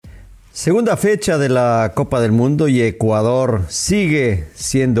Segunda fecha de la Copa del Mundo y Ecuador sigue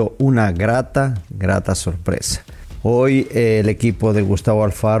siendo una grata sorpresa. Hoy el equipo de Gustavo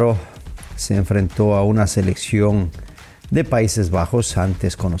Alfaro se enfrentó a una selección de Países Bajos,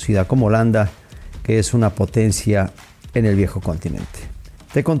 antes conocida como Holanda, que es una potencia en el viejo continente.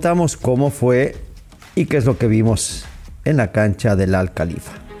 Te contamos cómo fue y qué es lo que vimos en la cancha del Al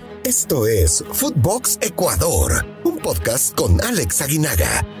Khalifa. Esto es Footbox Ecuador, un podcast con Alex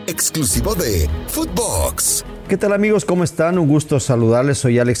Aguinaga, exclusivo de Footbox. ¿Qué tal amigos? ¿Cómo están? Un gusto saludarles.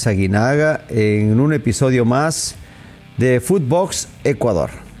 Soy Alex Aguinaga en un episodio más de Footbox Ecuador,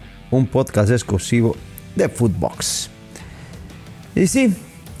 un podcast exclusivo de Footbox. Y sí,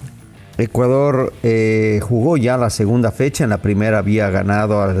 Ecuador jugó ya la segunda fecha. En la primera había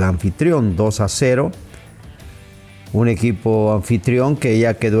ganado al anfitrión 2-0. Un equipo anfitrión que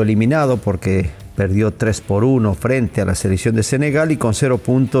ya quedó eliminado porque perdió 3-1 frente a la selección de Senegal y con 0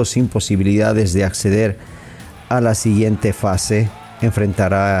 puntos, sin posibilidades de acceder a la siguiente fase.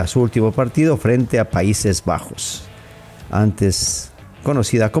 Enfrentará su último partido frente a Países Bajos, antes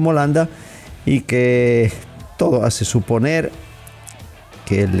conocida como Holanda, y que todo hace suponer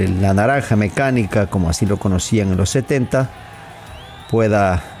que la naranja mecánica, como así lo conocían en los 70,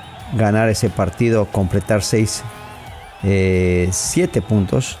 pueda ganar ese partido, completar 7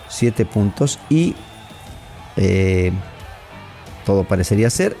 puntos y todo parecería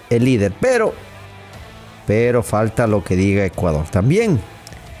ser el líder, pero falta lo que diga Ecuador. También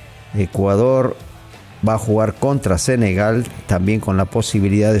Ecuador va a jugar contra Senegal, también con la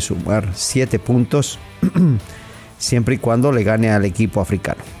posibilidad de sumar 7 puntos siempre y cuando le gane al equipo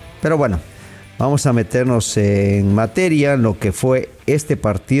africano. Pero bueno, vamos a meternos en materia en lo que fue este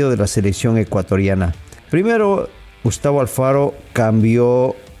partido de la selección ecuatoriana. Primero, Gustavo Alfaro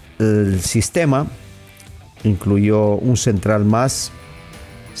cambió el sistema, incluyó un central más,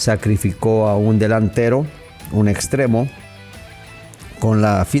 sacrificó a un delantero, un extremo, con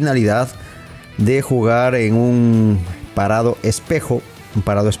la finalidad de jugar en un parado espejo. Un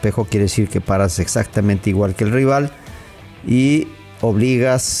parado espejo quiere decir que paras exactamente igual que el rival y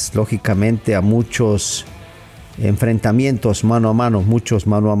obligas lógicamente a muchos enfrentamientos mano a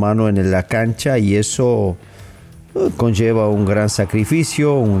mano en la cancha, y eso conlleva un gran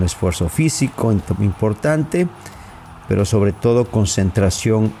sacrificio, un esfuerzo físico importante, pero sobre todo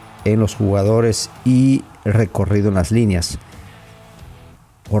concentración en los jugadores y recorrido en las líneas.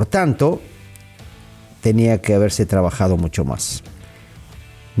 Por tanto, tenía que haberse trabajado mucho más.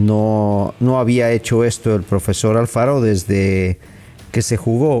 No había hecho esto el profesor Alfaro desde que se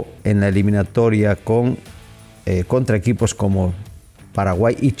jugó en la eliminatoria contra equipos como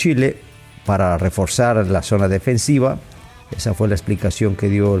Paraguay y Chile, para reforzar la zona defensiva. Esa fue la explicación que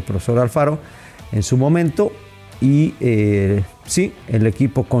dio el profesor Alfaro en su momento. Y sí, el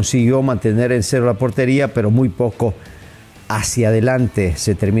equipo consiguió mantener en cero la portería, pero muy poco hacia adelante.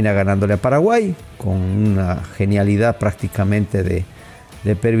 Se termina ganándole a Paraguay con una genialidad prácticamente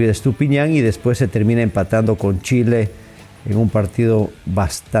de Pervis Estupiñán, y después se termina empatando con Chile en un partido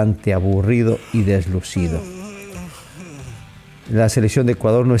bastante aburrido y deslucido. La selección de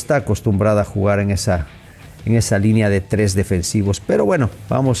Ecuador no está acostumbrada a jugar en esa línea de 3 defensivos. Pero bueno,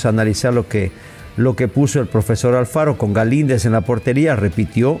 vamos a analizar lo que puso el profesor Alfaro con Galíndez en la portería.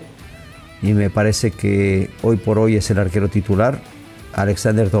 Repitió, y me parece que hoy por hoy es el arquero titular.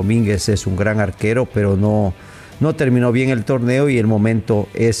 Alexander Domínguez es un gran arquero, pero no terminó bien el torneo y el momento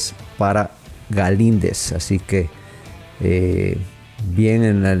es para Galíndez. Así que bien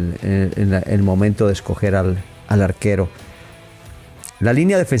en el momento de escoger al arquero. La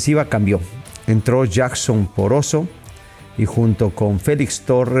línea defensiva cambió. Entró Jackson Poroso y junto con Félix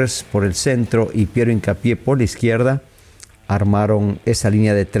Torres por el centro y Piero Hincapié por la izquierda armaron esa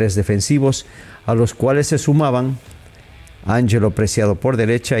línea de 3 defensivos, a los cuales se sumaban Ángelo Preciado por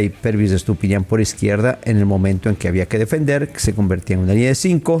derecha y Pervis Estupiñán por izquierda en el momento en que había que defender, que se convertía en una línea de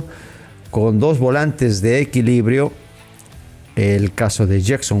 5 con 2 volantes de equilibrio, el caso de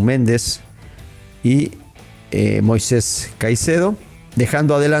Jackson Méndez y Moisés Caicedo,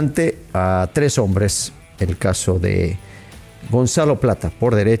 dejando adelante a 3 hombres, el caso de Gonzalo Plata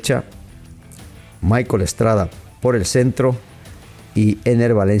por derecha, Michael Estrada por el centro y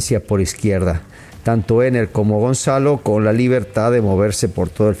Ener Valencia por izquierda. Tanto Ener como Gonzalo con la libertad de moverse por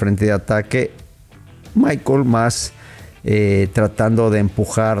todo el frente de ataque, Michael más tratando de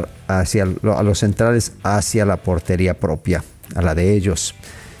empujar a los centrales hacia la portería propia, a la de ellos.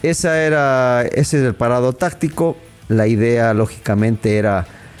 Ese es el parado táctico. La idea lógicamente era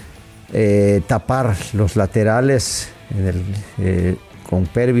tapar los laterales con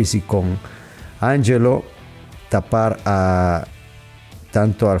Pervis y con Ángelo, tapar a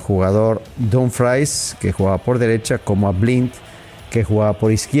tanto al jugador Dumfries, que jugaba por derecha, como a Blind, que jugaba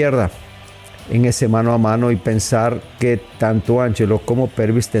por izquierda, en ese mano a mano, y pensar que tanto Angelo como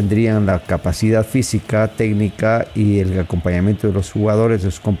Pervis tendrían la capacidad física, técnica y el acompañamiento de los jugadores,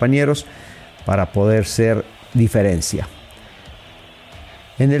 de sus compañeros, para poder ser diferencia.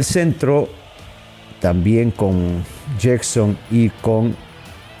 En el centro, también con Jackson y con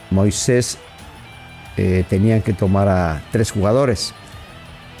Moisés, tenían que tomar a 3 jugadores.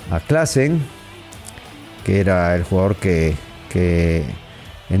 A Klaassen, que era el jugador que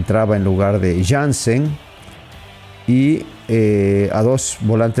entraba en lugar de Jansen, y a 2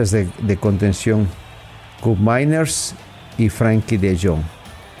 volantes de contención, Koopmeiners y Frankie de Jong.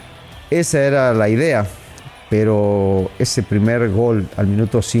 Esa era la idea, pero ese primer gol al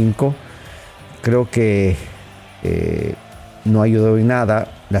minuto 5 creo que no ayudó en nada.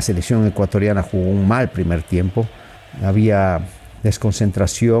 La selección ecuatoriana jugó un mal primer tiempo, había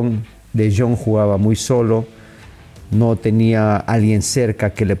desconcentración, de Jong jugaba muy solo, no tenía alguien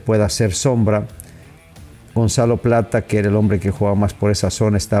cerca que le pueda hacer sombra. Gonzalo Plata, que era el hombre que jugaba más por esa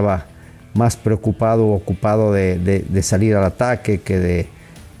zona, estaba más preocupado o ocupado de salir al ataque que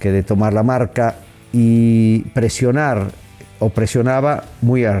de tomar la marca y presionar, o presionaba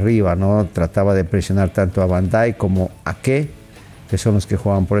muy arriba, ¿no? Trataba de presionar tanto a Van Dijk como a que son los que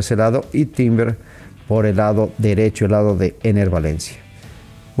jugaban por ese lado, y Timber por el lado derecho, el lado de Ener Valencia.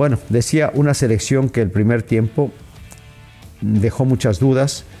 Bueno, decía, una selección que el primer tiempo dejó muchas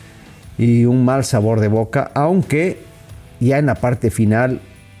dudas y un mal sabor de boca, aunque ya en la parte final,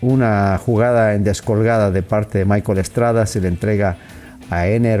 una jugada en descolgada de parte de Michael Estrada se le entrega a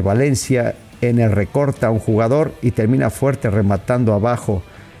Ener Valencia. Ener recorta a un jugador y termina fuerte rematando abajo,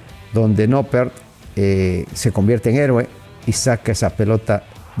 donde Noppert se convierte en héroe y saca esa pelota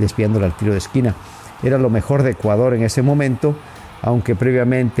desviándola al tiro de esquina. Era lo mejor de Ecuador en ese momento, aunque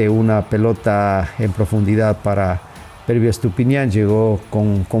previamente una pelota en profundidad para Pervis Estupiñán llegó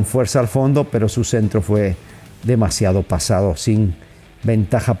con fuerza al fondo, pero su centro fue demasiado pasado, sin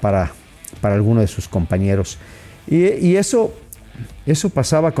ventaja para alguno de sus compañeros. Y eso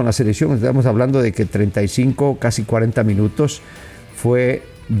pasaba con la selección. Estamos hablando de que 35, casi 40 minutos fue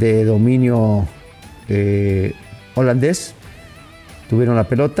de dominio holandés. Tuvieron la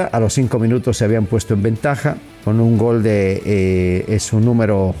pelota, a los 5 minutos se habían puesto en ventaja con un gol de su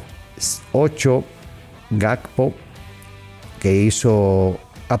número 8, Gakpo, que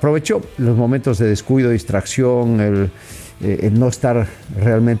aprovechó los momentos de descuido, distracción, el no estar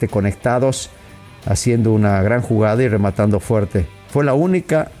realmente conectados, haciendo una gran jugada y rematando fuerte. Fue la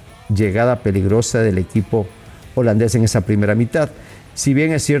única llegada peligrosa del equipo holandés en esa primera mitad. Si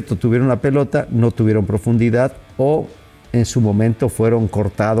bien es cierto, tuvieron la pelota, no tuvieron profundidad, o en su momento fueron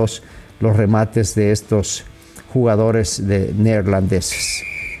cortados los remates de estos jugadores neerlandeses.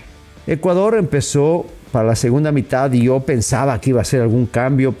 Ecuador empezó para la segunda mitad y yo pensaba que iba a ser algún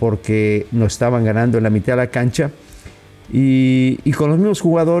cambio porque nos estaban ganando en la mitad de la cancha. Y con los mismos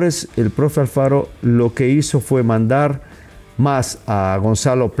jugadores, el profe Alfaro lo que hizo fue mandar más a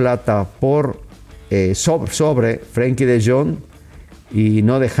Gonzalo Plata sobre Frankie de Jong, y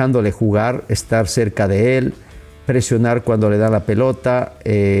no dejándole jugar, estar cerca de él, presionar cuando le dan la pelota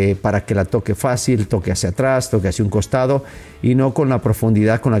para que la toque fácil, toque hacia atrás, toque hacia un costado, y no con la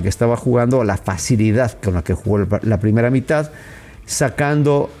profundidad con la que estaba jugando, la facilidad con la que jugó la primera mitad,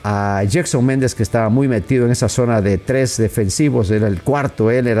 sacando a Jackson Méndez, que estaba muy metido en esa zona de 3 defensivos, era el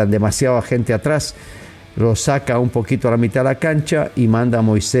cuarto, era demasiada gente atrás, lo saca un poquito a la mitad de la cancha y manda a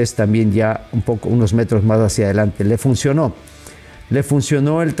Moisés también ya unos metros más hacia adelante. Le funcionó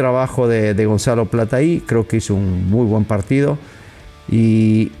el trabajo de Gonzalo Plata ahí, creo que hizo un muy buen partido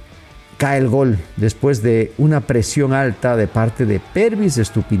y cae el gol después de una presión alta de parte de Pervis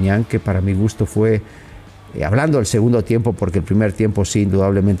Estupiñán, que para mi gusto fue, hablando del segundo tiempo, porque el primer tiempo sí,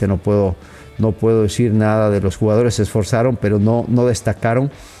 indudablemente no puedo decir nada de los jugadores, se esforzaron pero no destacaron.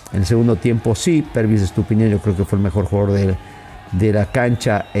 En el segundo tiempo sí, Pervis Estupiñán yo creo que fue el mejor jugador de la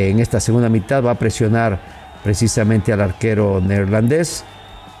cancha en esta segunda mitad. Va a presionar precisamente al arquero neerlandés,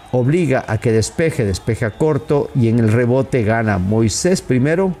 obliga a que despeja corto, y en el rebote gana Moisés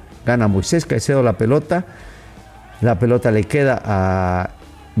Caicedo la pelota le queda a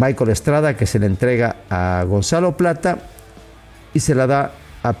Michael Estrada, que se le entrega a Gonzalo Plata y se la da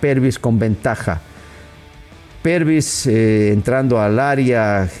a Pervis con ventaja. Pervis entrando al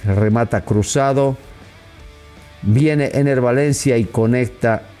área, remata cruzado, viene Ener Valencia y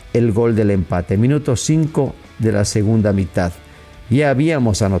conecta el gol del empate. Minuto 5 de la segunda mitad. Ya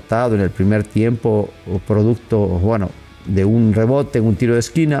habíamos anotado en el primer tiempo, producto de un rebote, un tiro de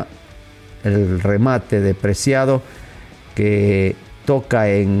esquina, el remate de Preciado, que toca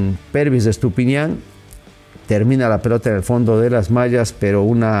en Pervis de Estupiñán, termina la pelota en el fondo de las mallas, pero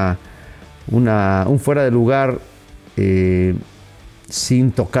un fuera de lugar,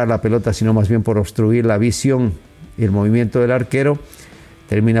 sin tocar la pelota, sino más bien por obstruir la visión y el movimiento del arquero,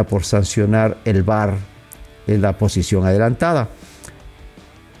 termina por sancionar el VAR en la posición adelantada.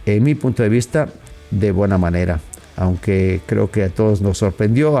 En mi punto de vista, de buena manera, aunque creo que a todos nos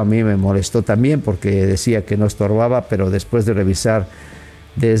sorprendió. A mí me molestó también porque decía que no estorbaba, pero después de revisar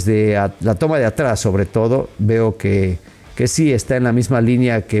desde la toma de atrás, sobre todo, veo que sí está en la misma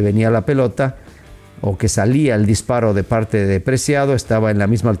línea que venía la pelota, o que salía el disparo de parte de Preciado. Estaba en la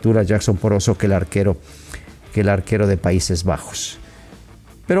misma altura Jackson Poroso que el arquero de Países Bajos.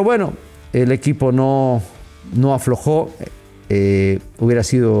 Pero bueno, el equipo no aflojó. Hubiera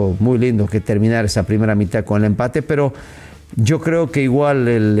sido muy lindo que terminara esa primera mitad con el empate, pero yo creo que igual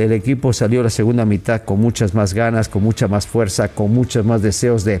el equipo salió la segunda mitad con muchas más ganas, con mucha más fuerza, con muchos más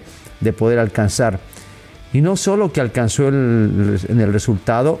deseos de poder alcanzar. Y no solo que alcanzó en el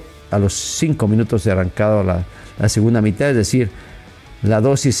resultado a los 5 minutos de arrancado la segunda mitad, es decir, la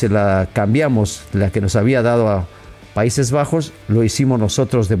dosis se la cambiamos, la que nos había dado a Países Bajos, lo hicimos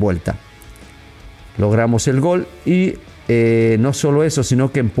nosotros de vuelta. Logramos el gol y no solo eso,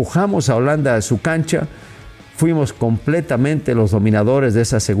 sino que empujamos a Holanda a su cancha. Fuimos completamente los dominadores de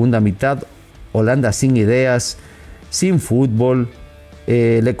esa segunda mitad. Holanda sin ideas, sin fútbol.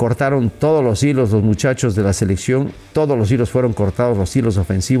 Le cortaron todos los hilos los muchachos de la selección. Todos los hilos fueron cortados, los hilos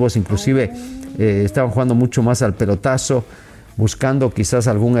ofensivos. Inclusive estaban jugando mucho más al pelotazo, buscando quizás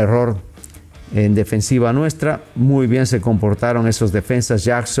algún error en defensiva nuestra. Muy bien se comportaron esos defensas,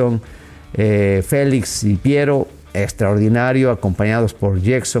 Jackson, Félix y Piero, extraordinario, acompañados por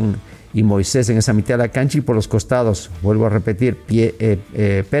Jackson y Moisés en esa mitad de la cancha, y por los costados, vuelvo a repetir,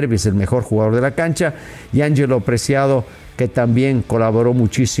 Pervis, el mejor jugador de la cancha, y Ángelo Preciado, que también colaboró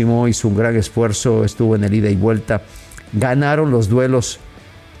muchísimo, hizo un gran esfuerzo, estuvo en el ida y vuelta. Ganaron los duelos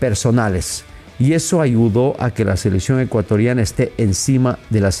personales y eso ayudó a que la selección ecuatoriana esté encima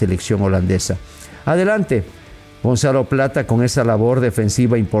de la selección holandesa. Adelante, Gonzalo Plata, con esa labor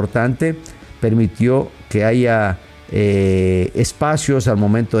defensiva importante, permitió que haya espacios al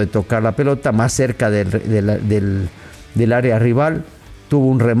momento de tocar la pelota, más cerca del área rival. Tuvo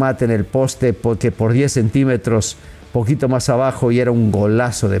un remate en el poste porque por 10 centímetros, poquito más abajo, y era un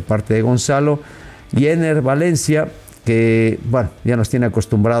golazo de parte de Gonzalo. Y Ener Valencia, que bueno, ya nos tiene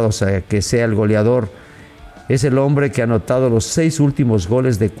acostumbrados a que sea el goleador, es el hombre que ha anotado los 6 últimos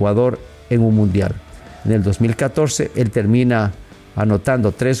goles de Ecuador en un mundial. En el 2014 él termina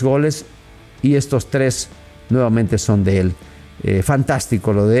anotando 3 goles y estos 3 nuevamente son de él.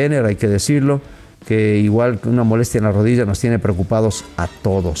 Fantástico lo de Ener, hay que decirlo, que igual que una molestia en la rodilla nos tiene preocupados a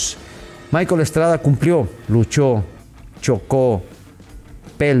todos. Michael Estrada cumplió, luchó, chocó,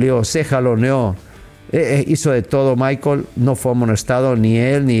 peleó, se jaloneó, hizo de todo. Michael no fue amonestado, ni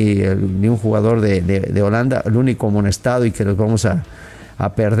él ni un jugador de Holanda. El único amonestado y que nos vamos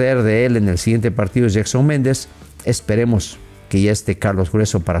a perder de él en el siguiente partido es Jackson Méndez. Esperemos que ya esté Carlos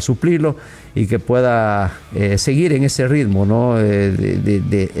Grueso para suplirlo y que pueda seguir en ese ritmo, ¿no?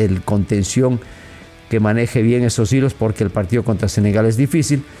 El contención, que maneje bien esos hilos, porque el partido contra Senegal es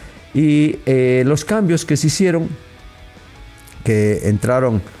difícil. Y los cambios que se hicieron, que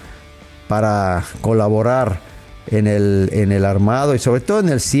entraron para colaborar en el armado y sobre todo en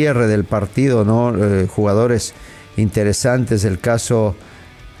el cierre del partido, ¿no? Jugadores interesantes, el caso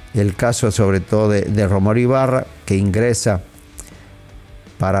sobre todo de Romario Ibarra, que ingresa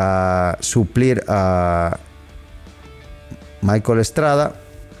para suplir a Michael Estrada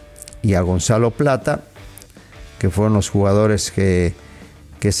y a Gonzalo Plata, que fueron los jugadores que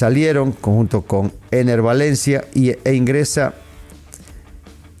salieron junto con Ener Valencia, e ingresa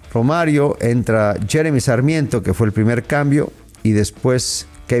Romario, entra Jeremy Sarmiento, que fue el primer cambio, y después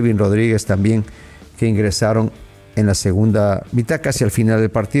Kevin Rodríguez también, que ingresaron en la segunda mitad, casi al final del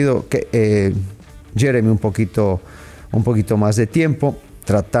partido. Jeremy un poquito más de tiempo,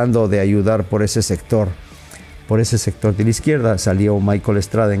 tratando de ayudar por ese sector de la izquierda. Salió Michael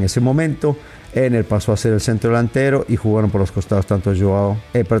Estrada en ese momento. Ener pasó a ser el centro delantero y jugaron por los costados tanto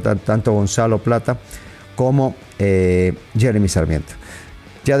Gonzalo Plata como Jeremy Sarmiento.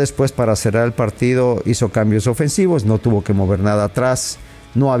 Ya después, para cerrar el partido, hizo cambios ofensivos, no tuvo que mover nada atrás,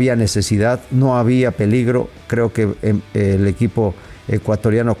 no había necesidad, no había peligro. Creo que el equipo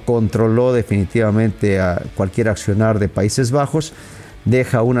ecuatoriano controló definitivamente a cualquier accionar de Países Bajos.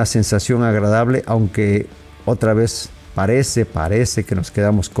 Deja una sensación agradable, aunque otra vez parece que nos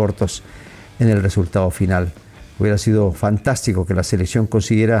quedamos cortos en el resultado final. Hubiera sido fantástico que la selección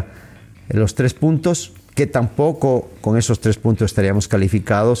consiguiera los 3 puntos, que tampoco con esos 3 puntos estaríamos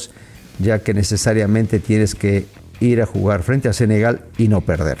calificados, ya que necesariamente tienes que ir a jugar frente a Senegal y no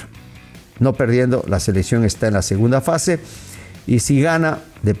perder. No perdiendo, la selección está en la segunda fase, y si gana,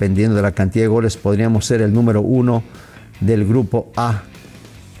 dependiendo de la cantidad de goles, podríamos ser el número 1 del grupo A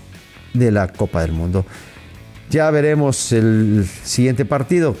de la Copa del Mundo. Ya veremos el siguiente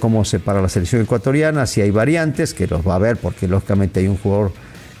partido, cómo se para la selección ecuatoriana, si hay variantes, que los va a haber, porque lógicamente hay un jugador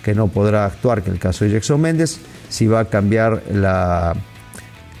que no podrá actuar, que es el caso de Jackson Méndez, si va a cambiar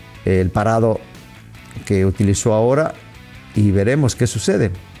el parado que utilizó ahora, y veremos qué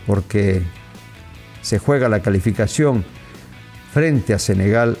sucede, porque se juega la calificación frente a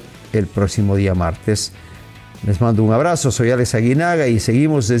Senegal el próximo día martes. Les mando un abrazo, soy Alex Aguinaga y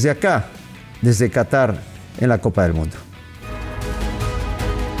seguimos desde acá, desde Qatar, en la Copa del Mundo.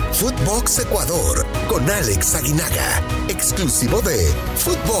 Footbox Ecuador con Alex Aguinaga, exclusivo de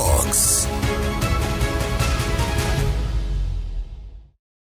Footbox.